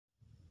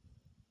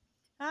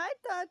Hi,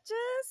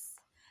 Dutchess.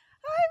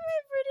 Hi, my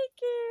pretty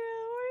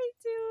girl. What are you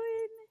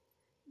doing?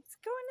 Let's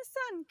go in the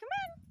sun. Come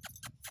on.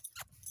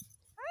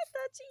 Hi,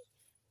 Dutchie.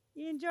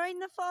 You enjoying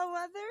the fall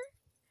weather?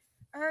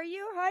 Are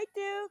you? Hi,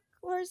 Duke.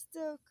 Where's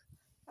Duke?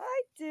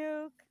 Hi,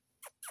 Duke.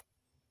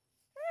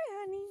 Hi,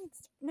 honey.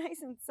 It's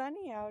nice and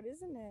sunny out,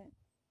 isn't it?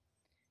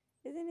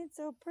 Isn't it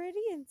so pretty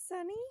and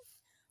sunny?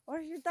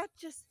 Where's your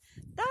Dutchess?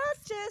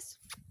 Dutchess!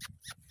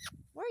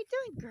 What are you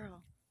doing,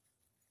 girl?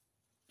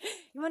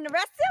 You want to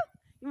wrestle?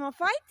 You want to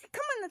fight?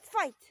 Come on, let's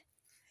fight.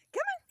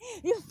 Come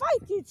on. You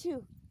fight, you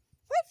two.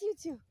 Fight, you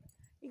two.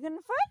 You going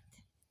to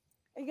fight?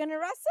 Are you going to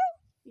wrestle?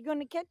 You going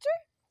to catch her?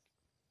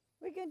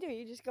 What are you going to do?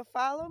 You just go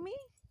follow me?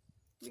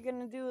 You're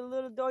going to do a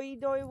little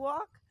doy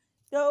walk?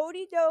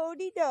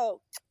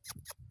 Do-de-do-de-do.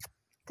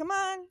 Come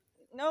on.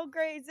 No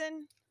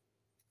grazing.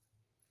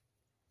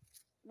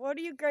 What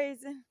are you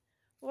grazing?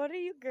 What are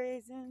you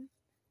grazing?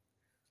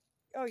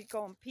 Oh, you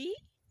going pee?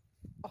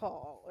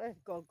 Oh, let's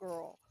go,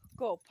 girl.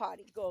 Go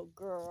potty, go,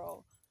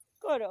 girl.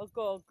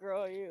 Go,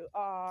 girl, you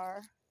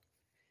are.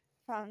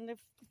 Found the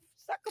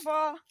sucker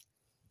ball.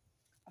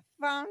 I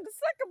found the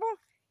sucker ball.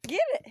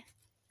 Get it.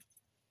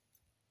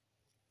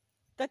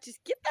 Dutchess,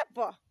 get that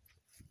ball.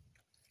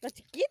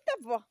 Dutchess, get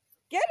that ball.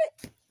 Get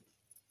it.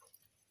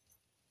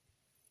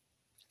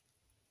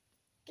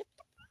 Get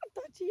the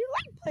ball, Dutchess. You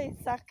like playing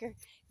soccer.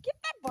 Get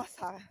that ball,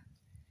 son.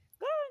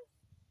 Go on.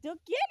 Go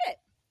get it.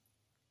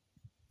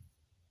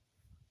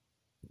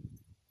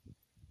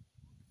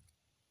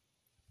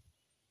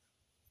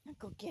 Now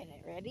go get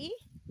it. Ready?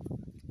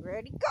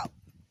 Ready, go.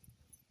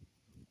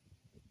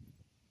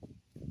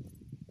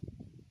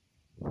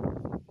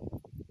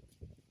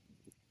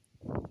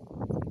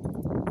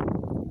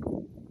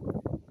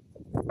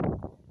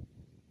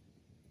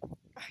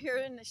 You're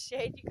in the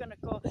shade. You're going to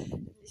go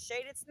in the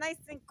shade. It's nice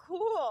and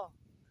cool.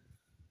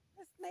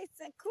 It's nice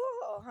and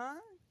cool, huh?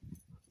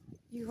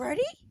 You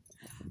ready?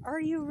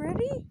 Are you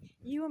ready?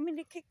 You want me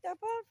to kick that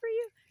ball for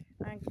you?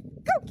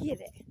 Go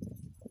get it.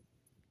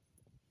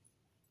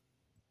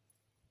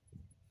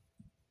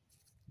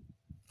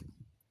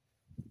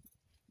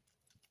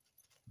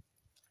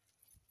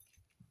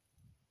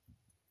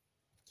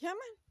 Come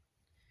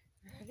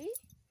on. Ready?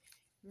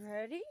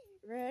 Ready?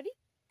 Ready?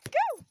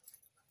 Go!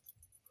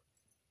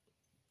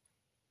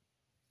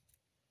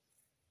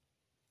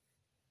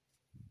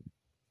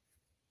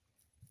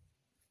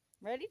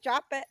 Ready?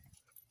 Drop it.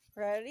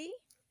 Ready?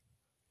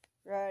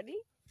 Ready?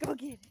 Go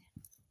get it.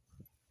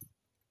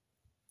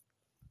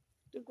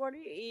 Duke, what are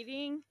you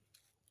eating?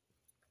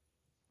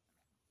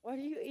 What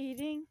are you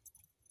eating?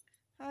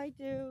 Hi,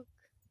 Duke.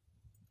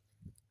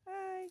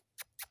 Hi.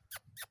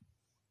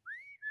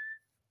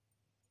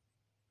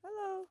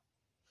 Hello.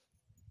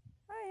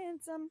 Hi,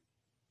 handsome.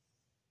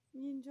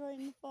 You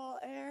enjoying the fall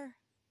air?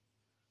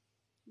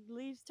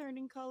 Leaves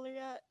turning color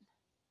yet?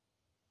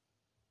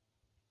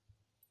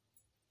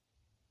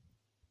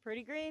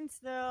 Pretty green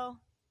still.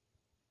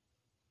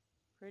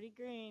 Pretty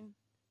green.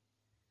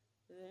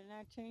 They're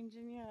not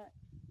changing yet.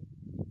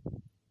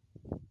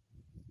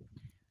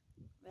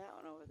 That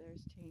one over there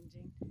is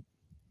changing.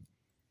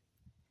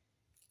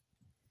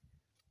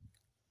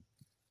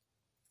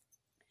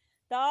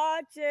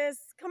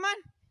 Dutchess, come on.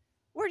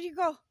 Where'd you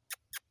go?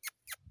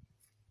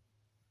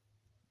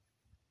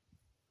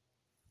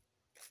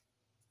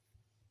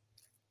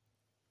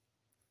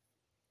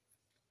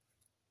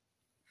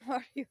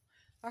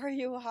 Are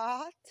you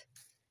hot?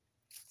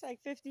 It's like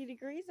 50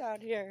 degrees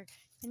out here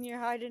and you're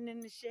hiding in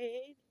the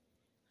shade.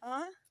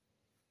 Huh?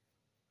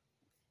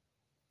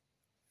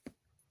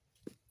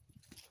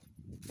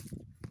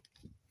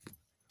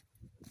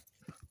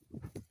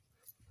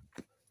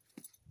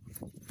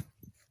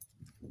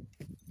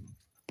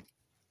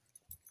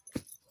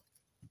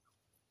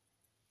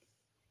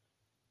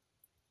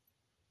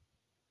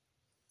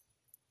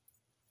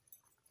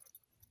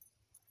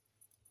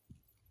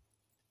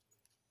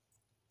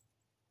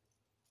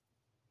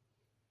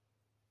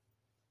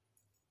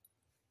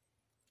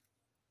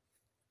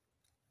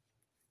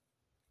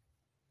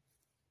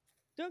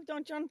 Duke,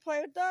 don't you want to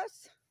play with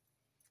us?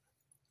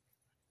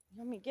 You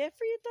want me to get it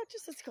for you,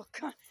 Dutchess? Let's go.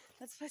 Come on.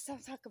 Let's play some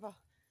soccer ball.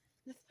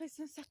 Let's play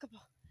some soccer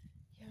ball.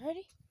 You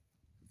ready?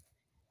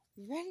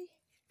 You ready?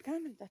 Come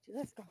on, Dutchess.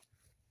 Let's go.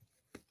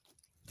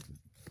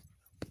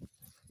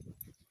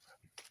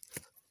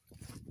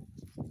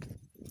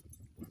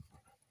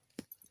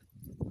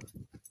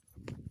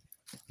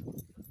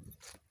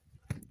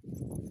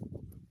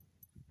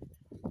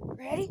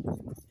 Ready?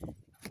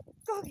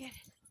 Go get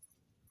it.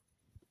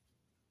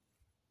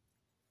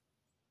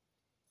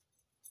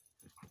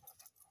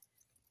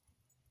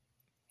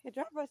 Here,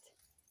 drop it.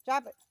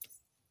 Drop it.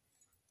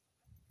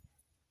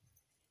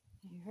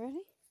 Are you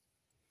ready?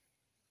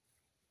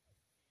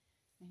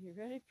 Are you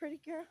ready, pretty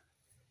girl?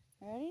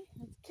 Ready?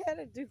 Let's get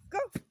it, Duke. Go.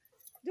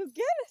 Duke,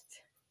 get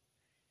it.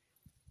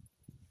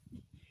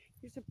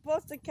 You're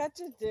supposed to catch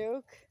it,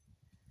 Duke.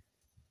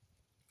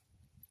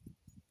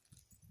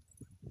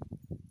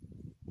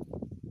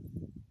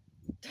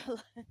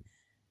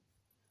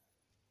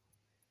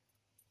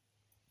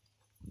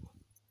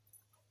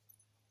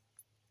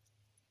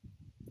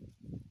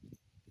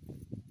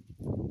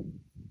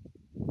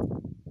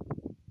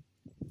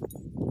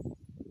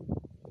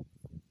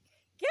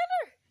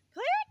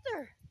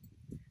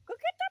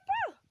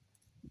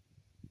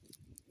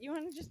 You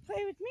want to just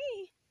play with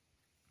me?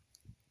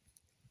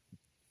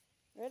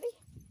 Ready?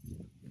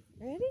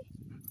 Ready?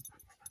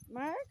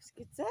 Marks,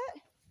 get set.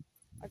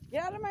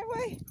 Get out of my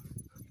way.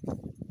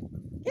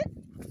 Get.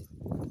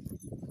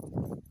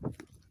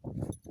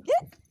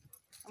 Get.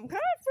 I'm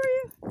coming for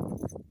you.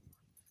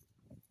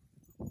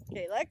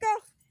 Okay, let go.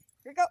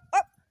 Here we go.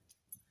 Up.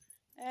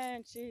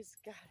 And she's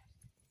got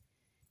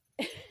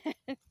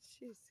it.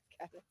 She's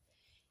got it.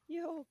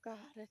 You got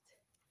it.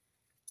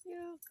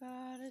 You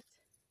got it.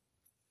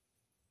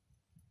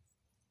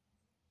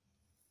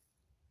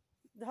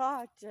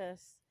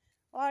 Dutchess,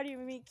 why do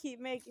you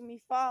keep making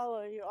me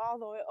follow you all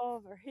the way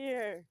over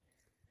here?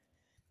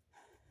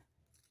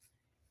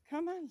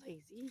 Come on,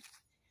 lazy.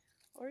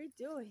 What are you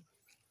doing?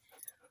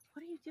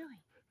 What are you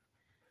doing?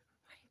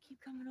 Why do you keep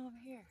coming over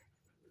here?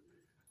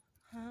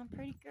 Huh,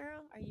 pretty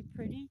girl? Are you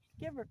pretty?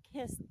 Give her a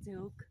kiss,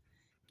 Duke.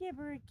 Give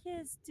her a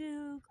kiss,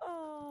 Duke.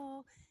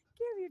 Oh,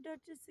 give your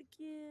Dutchess a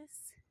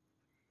kiss.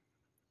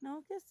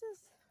 No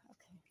kisses?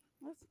 Okay,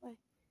 let's play.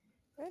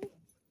 Ready?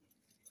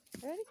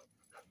 Ready?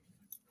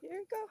 Here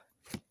we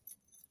go.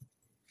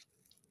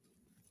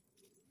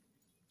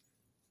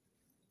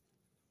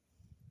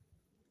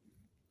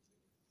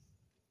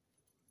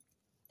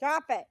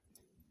 Drop it.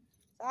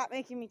 Stop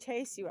making me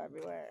chase you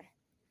everywhere.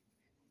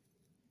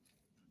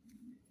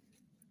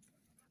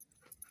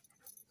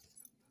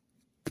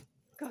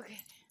 Go get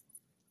it.